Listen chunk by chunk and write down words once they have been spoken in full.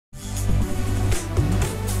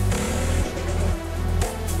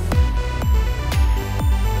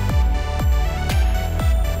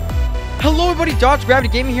Hello everybody, Dodge Gravity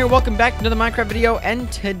Gaming here. Welcome back to another Minecraft video,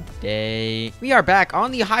 and today we are back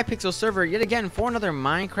on the Hypixel server yet again for another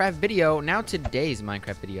Minecraft video. Now today's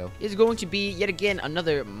Minecraft video is going to be yet again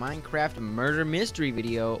another Minecraft murder mystery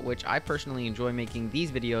video, which I personally enjoy making these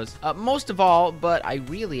videos most of all, but I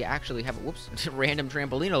really actually have random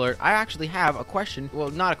trampoline alert. I actually have a question, well,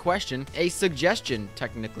 not a question, a suggestion.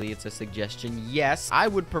 Technically it's a suggestion. Yes, I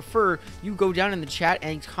would prefer you go down in the chat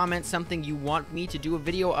and comment something you want me to do a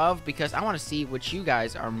video of, because I want to see what you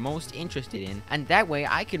guys are most interested in, and that way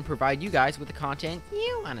I can provide you guys with the content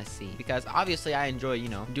you want to see, because obviously I enjoy, you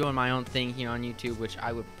know, doing my own thing here on YouTube, which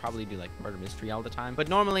I would probably do like murder mystery all the time, but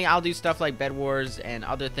normally I'll do stuff like Bed Wars and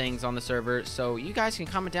other things on the server, so you guys can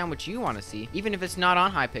comment down what you want to see, even if it's not on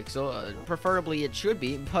Hypixel. Preferably it should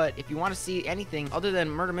be, but if you want to see anything other than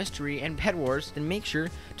murder mystery and Bed Wars, then make sure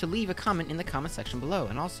to leave a comment in the comment section below,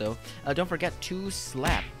 and also don't forget to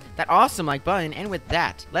slap that awesome like button. And with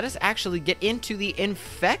that, let us actually get into the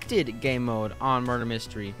infected game mode on murder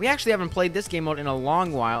mystery. We actually haven't played this game mode in a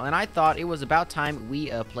long while, and I thought it was about time we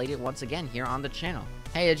played it once again here on the channel.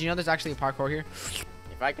 Hey, did you know there's actually a parkour here?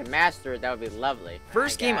 If I can master it, that would be lovely.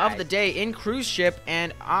 First game of the day in cruise ship,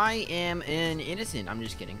 and I am an innocent. I'm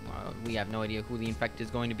just kidding. We have no idea who the infected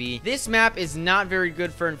is going to be. This map is not very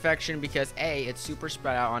good for infection because A, it's super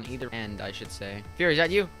spread out on either end, I should say. Fury, is that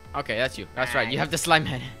you? Okay, that's you. That's right. You have the slime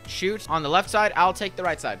head. Shoot on the left side. I'll take the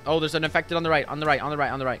right side. Oh, there's an infected on the right. On the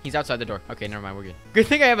right. He's outside the door. Okay, never mind. We're good. Good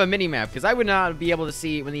thing I have a mini map, because I would not be able to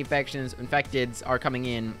see when the infecteds are coming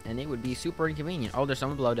in, and it would be super inconvenient. Oh, there's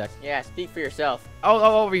someone below deck. Yeah, speak for yourself.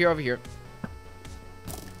 Oh, over here.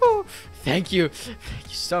 Oh, thank you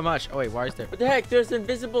so much. Oh wait, why is there? What the heck? There's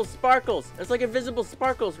invisible sparkles. There's like invisible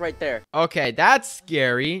sparkles right there. Okay, that's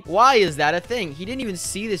scary. Why is that a thing? He didn't even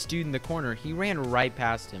see this dude in the corner. He ran right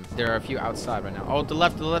past him. There are a few outside right now. Oh, the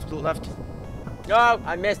left. Oh,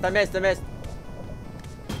 I missed.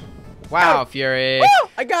 Wow, Oh. Fury. Woo!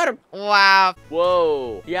 I got him. Wow.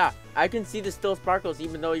 Whoa. Yeah, I can see the still sparkles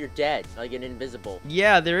even though you're dead, like an invisible.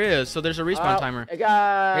 Yeah, there is. So there's a respawn timer. I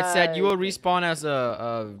got... It said you will respawn as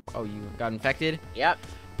oh, you got infected? Yep.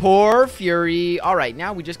 Poor Fury. All right,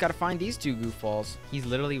 now we just got to find these two goofballs. He's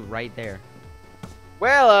literally right there.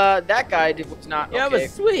 Well, that guy was not Yeah, okay. it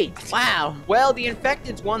was sweet. Wow. Well, the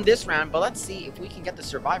infecteds won this round, but let's see if we can get the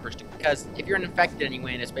survivors to, because if you're an infected and you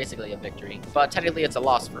win, it's basically a victory. But technically, it's a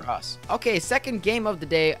loss for us. Okay, second game of the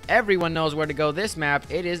day. Everyone knows where to go this map.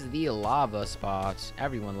 It is the lava spot.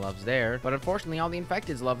 Everyone loves there. But unfortunately, all the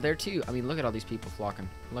infecteds love there too. I mean, look at all these people flocking.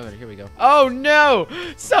 Look at it. Here we go. Oh, no!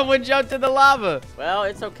 Someone jumped in the lava. Well,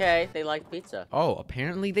 it's okay. They like pizza. Oh,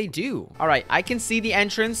 apparently they do. All right, I can see the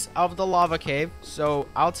entrance of the lava cave, so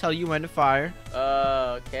I'll tell you when to fire.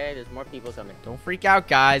 Okay, there's more people coming. Don't freak out,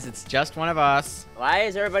 guys. It's just one of us. Why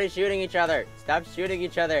is everybody shooting each other? Stop shooting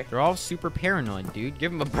each other. They're all super paranoid, dude.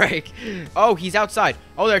 Give them a break. Oh, he's outside.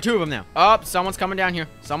 Oh, there are two of them now. Oh, someone's coming down here.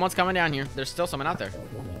 There's still someone out there.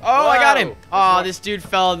 Oh, I got him. Oh, this dude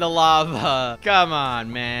fell in the lava. Come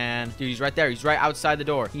on, man. Dude, he's right there. He's right outside the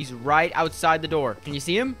door. Can you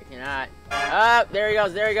see him? I cannot. Oh, there he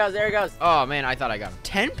goes. Oh, man, I thought I got him.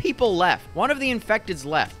 10 people left. One of the infecteds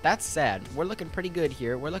left. That's sad. We're looking pretty good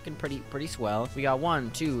here. We're looking pretty swell. We got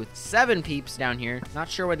 1, 2, 7 peeps down here. Not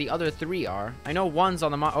sure where the other 3 are. I know one's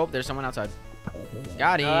on the oh, there's someone outside.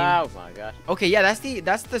 Got him. Oh my gosh. Okay, yeah,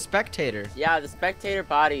 that's the spectator. Yeah, the spectator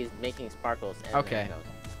body is making sparkles. Okay.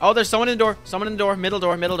 Oh, there's someone in the door. Middle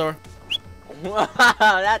door. Wow,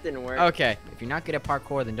 that didn't work. Okay. If you're not good at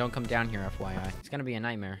parkour, then don't come down here, FYI. It's gonna be a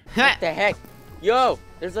nightmare. What the heck? Yo,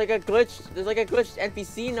 there's like a glitched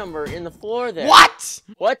NPC number in the floor there. What?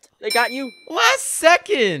 What? They got you? Last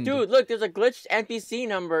second. Dude, look, there's a glitched NPC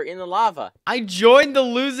number in the lava. I joined the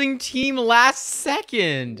losing team last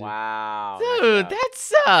second. Wow. Dude, that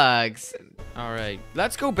sucks. All right,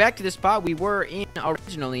 let's go back to the spot we were in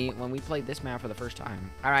originally when we played this map for the first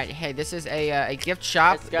time. All right, hey, this is a gift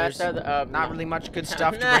shop. There's not really much good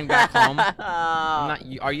stuff to bring back home.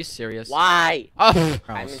 Are you serious? Why? Oh,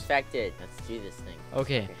 I'm infected. Let's do this thing.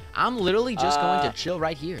 Okay, I'm literally just going to chill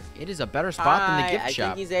right here. It is a better spot than the gift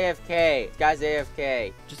shop. I think he's AFK. This guy's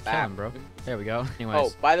AFK. Just kill him, bro. There we go. Anyways.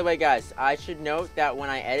 Oh, by the way, guys, I should note that when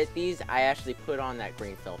I edit these, I actually put on that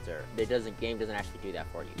green filter. Game doesn't actually do that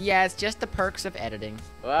for you. Yeah, it's just the perks of editing.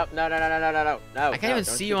 Oh, no. I can't even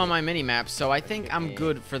see you on my mini-map, so I think I'm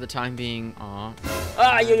good for the time being. Aw.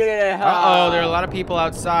 Uh-oh, there are a lot of people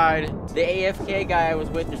outside. The AFK guy I was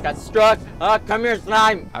with just got struck. Come here,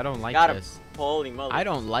 slime. I don't like this. Holy moly. I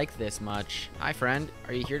don't like this much. Hi, friend.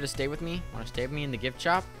 Are you here to stay with me? Want to stay with me in the gift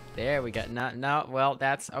shop? There we go. No, well,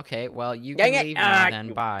 that's okay. Well, you can leave now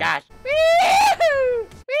then. Bye. Gosh.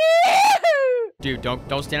 Dude,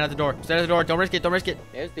 don't stand at the door. Stand at the door. Don't risk it. Don't risk it.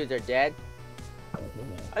 Those dudes are dead.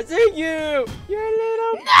 I see you. You're a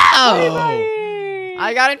little. No! buddy.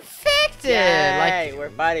 I got infected. Yay, we're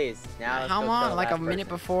buddies. Now let's Come go on, kill like the a last minute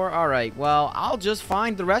person. before. All right. Well, I'll just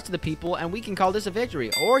find the rest of the people, and we can call this a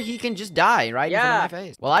victory. Or he can just die right in front of my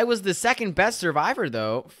face. Well, I was the second best survivor,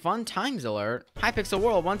 though. Fun times alert. Hypixel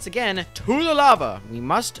World, once again, to the lava. We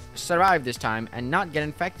must survive this time and not get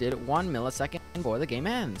infected 1 millisecond before the game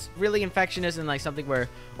ends. Really, infection isn't like something where,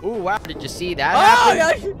 ooh, wow, did you see that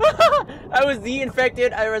happen? Oh, I was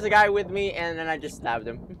infected. There was a guy with me, and then I just stabbed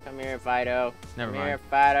him. Come here, Fido. Never Come mind. here,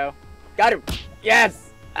 Fido. Got him. Yes.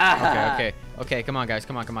 Okay. Come on, guys.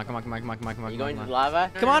 Come on. You going to the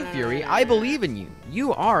lava? Come on, Fury. I believe in you.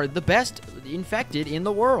 You are the best infected in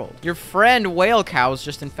the world. Your friend Whale Cows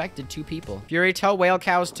just infected 2 people. Fury, tell Whale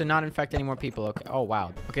Cows to not infect any more people. Okay. Oh,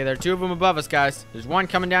 wow. Okay, there are 2 of them above us, guys. There's 1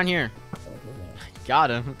 coming down here. Got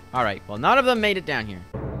him. All right. Well, none of them made it down here.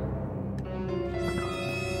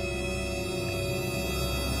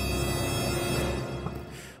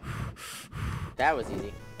 That was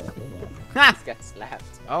easy. Ha! Just got slapped.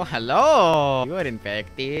 Oh, hello. You are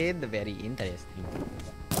infected. Very interesting.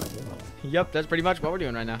 Yep, that's pretty much what we're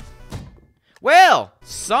doing right now. Well,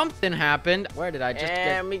 something happened. Where did I just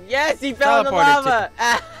get? Yes, he fell in the lava.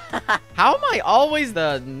 How am I always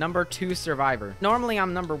the number 2 survivor? Normally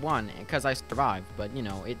I'm number 1 because I survived, but you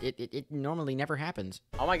know, it normally never happens.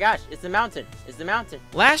 Oh my gosh, it's the mountain. It's the mountain.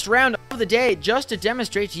 Last round of the day, just to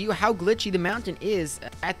demonstrate to you how glitchy the mountain is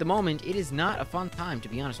at the moment. It is not a fun time, to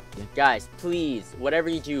be honest with you. Guys, please, whatever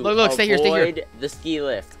you do, look, stay here, stay here. avoid the ski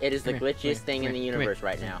lift. It is the Come here, glitchiest thing in the universe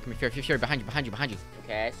right now. Come here, Fury, behind you.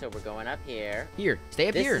 Okay, so we're going up here. Here, stay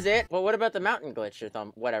up This here. is it. Well, what about the mountain glitch or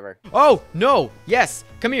something? Whatever. Oh, no. Yes.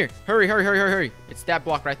 Come here. Hurry. It's that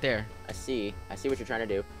block right there. I see what you're trying to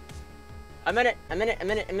do. A minute.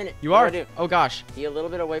 You What are? do I do? Oh, gosh. Be a little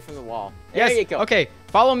bit away from the wall. Yes. There you go. Okay,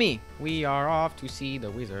 follow me. We are off to see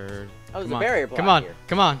the wizard. Oh, there's Come a on. barrier block Come on. here.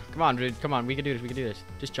 Come on, dude. Come on. We can do this.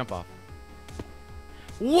 Just jump off.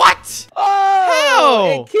 What? Oh!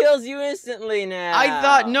 How? It kills you instantly now. I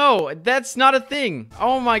thought, no, that's not a thing.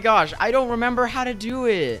 Oh my gosh, I don't remember how to do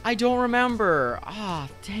it. I don't remember. Ah,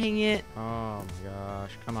 dang it. Oh my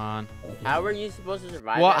gosh, come on. How are you supposed to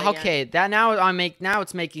survive? Well, that again? okay, now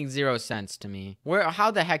it's making 0 sense to me.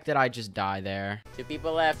 How the heck did I just die there? 2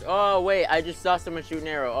 people left. Oh wait, I just saw someone shoot an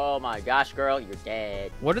arrow. Oh my gosh, girl, you're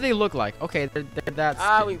dead. What do they look like? Okay, they're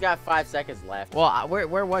that. We've got 5 seconds left. Well,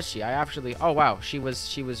 where was she? I actually. Oh wow, she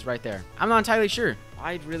was right there. I'm not entirely sure.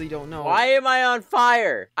 I really don't know. Why am I on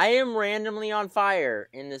fire? I am randomly on fire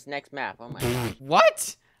in this next map. Oh my gosh.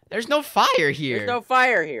 What? There's no fire here. There's no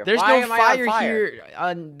fire here. There's Why no am I on fire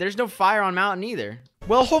here. There's no fire on mountain either.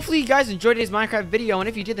 Well, hopefully you guys enjoyed today's Minecraft video, and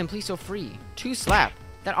if you did, then please feel free to slap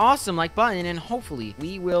that awesome like button, and hopefully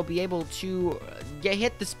we will be able to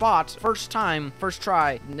hit the spot first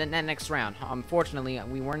try, next round. Unfortunately,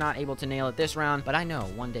 we were not able to nail it this round, but I know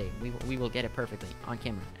one day we will get it perfectly on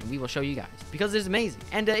camera, and we will show you guys, because it's amazing.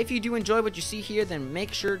 And if you do enjoy what you see here, then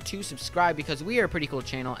make sure to subscribe, because we are a pretty cool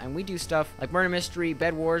channel, and we do stuff like Murder Mystery,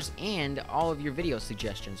 Bed Wars, and all of your video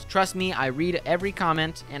suggestions. Trust me, I read every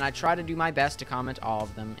comment, and I try to do my best to comment all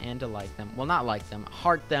of them, and to like them. Well, not like them,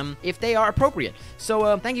 heart them, if they are appropriate.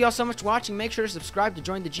 So, thank you all so much for watching. Make sure to subscribe to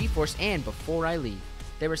join the G-Force, and before I leave,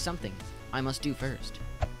 there was something I must do first.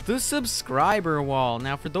 The subscriber wall.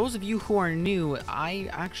 Now, for those of you who are new, I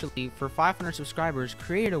actually, for 500 subscribers,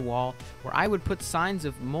 created a wall where I would put signs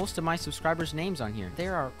of most of my subscribers' names on here.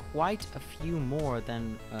 There are quite a few more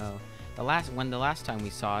than the last time we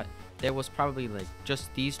saw it. There was probably like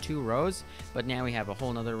just these 2 rows, but now we have a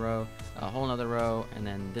whole nother row, and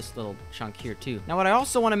then this little chunk here too. Now, what I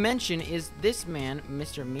also want to mention is this man,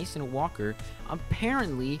 Mr. Mason Walker,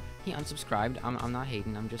 apparently he unsubscribed. I'm not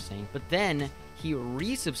hating, I'm just saying. But then he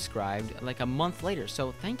resubscribed like a month later.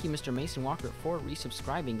 So thank you, Mr. Mason Walker, for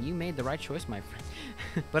resubscribing. You made the right choice, my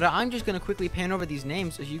friend. But I'm just going to quickly pan over these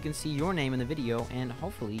names so you can see your name in the video, and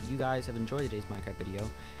hopefully you guys have enjoyed today's Minecraft video.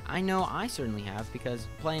 I know I certainly have, because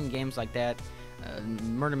playing games like that,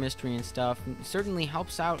 murder mystery and stuff, certainly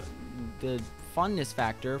helps out the funness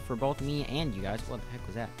factor for both me and you guys. What the heck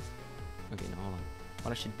was that? Okay, no, hold on. What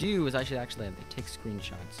I should do is I should actually have to take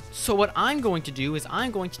screenshots. So what I'm going to do is I'm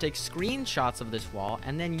going to take screenshots of this wall,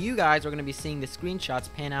 and then you guys are going to be seeing the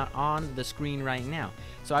screenshots pan out on the screen right now.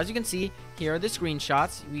 So as you can see, here are the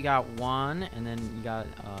screenshots. We got 1, and then you got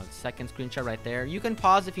a second screenshot right there. You can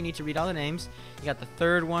pause if you need to read all the names. You got the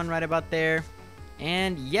 3rd one right about there.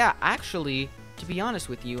 And yeah, actually, to be honest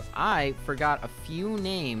with you, I forgot a few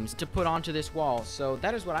names to put onto this wall. So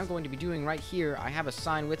that is what I'm going to be doing right here. I have a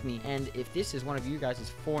sign with me, and if this is one of you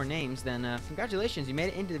guys' 4 names, then congratulations, you made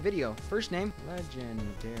it into the video. First name,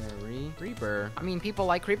 Legendary Creeper. I mean, people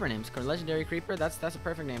like creeper names. Legendary Creeper, that's a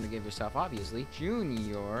perfect name to give yourself, obviously.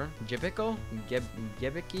 Junior Jebico?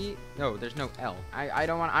 Gebiki? No, there's no L. I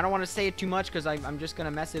don't want to say it too much because I'm just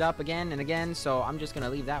gonna mess it up again and again, so I'm just gonna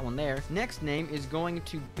leave that one there. Next name is going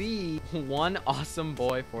to be One Awesome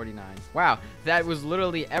Boy 49. Wow, that was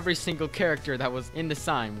literally every single character that was in the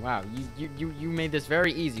sign. Wow, you made this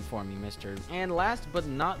very easy for me, mister. And last but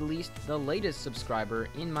not least, the latest subscriber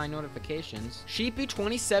in my notifications,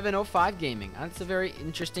 Sheepy2705 Gaming. That's a very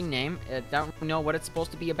interesting name. I don't know what it's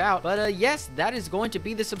supposed to be about, but yes, that is going to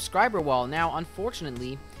be the subscriber wall. Now,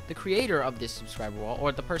 unfortunately, the creator of this subscriber wall,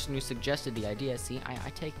 or the person who suggested the idea, see, I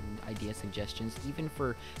take idea suggestions even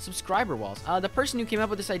for subscriber walls. The person who came up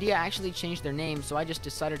with this idea actually changed their name, so I just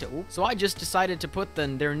decided to put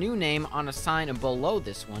their new name on a sign below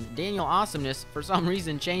this one. Daniel Awesomeness, for some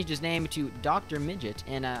reason, changed his name to Dr. Midget,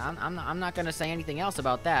 and I'm not gonna say anything else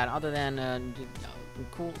about that other than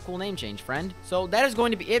cool name change, friend. So that is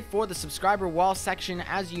going to be it for the subscriber wall section.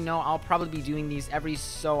 As you know, I'll probably be doing these every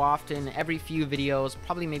so often, every few videos,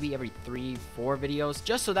 probably maybe every 3-4 videos,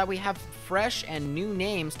 just so that we have fresh and new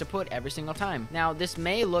names to put every single time. Now, this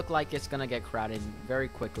may look like it's gonna get crowded very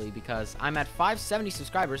quickly because I'm at 570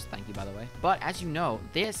 subscribers. Thank you, by the way. But as you know,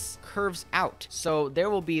 this curves out, so there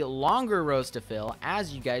will be longer rows to fill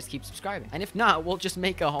as you guys keep subscribing. And if not, we'll just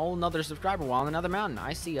make a whole nother subscriber wall on another mountain.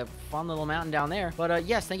 I see a fun little mountain down there. But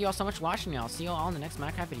yes, thank you all so much for watching. I'll see you all in the next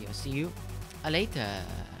Minecraft video. See you later.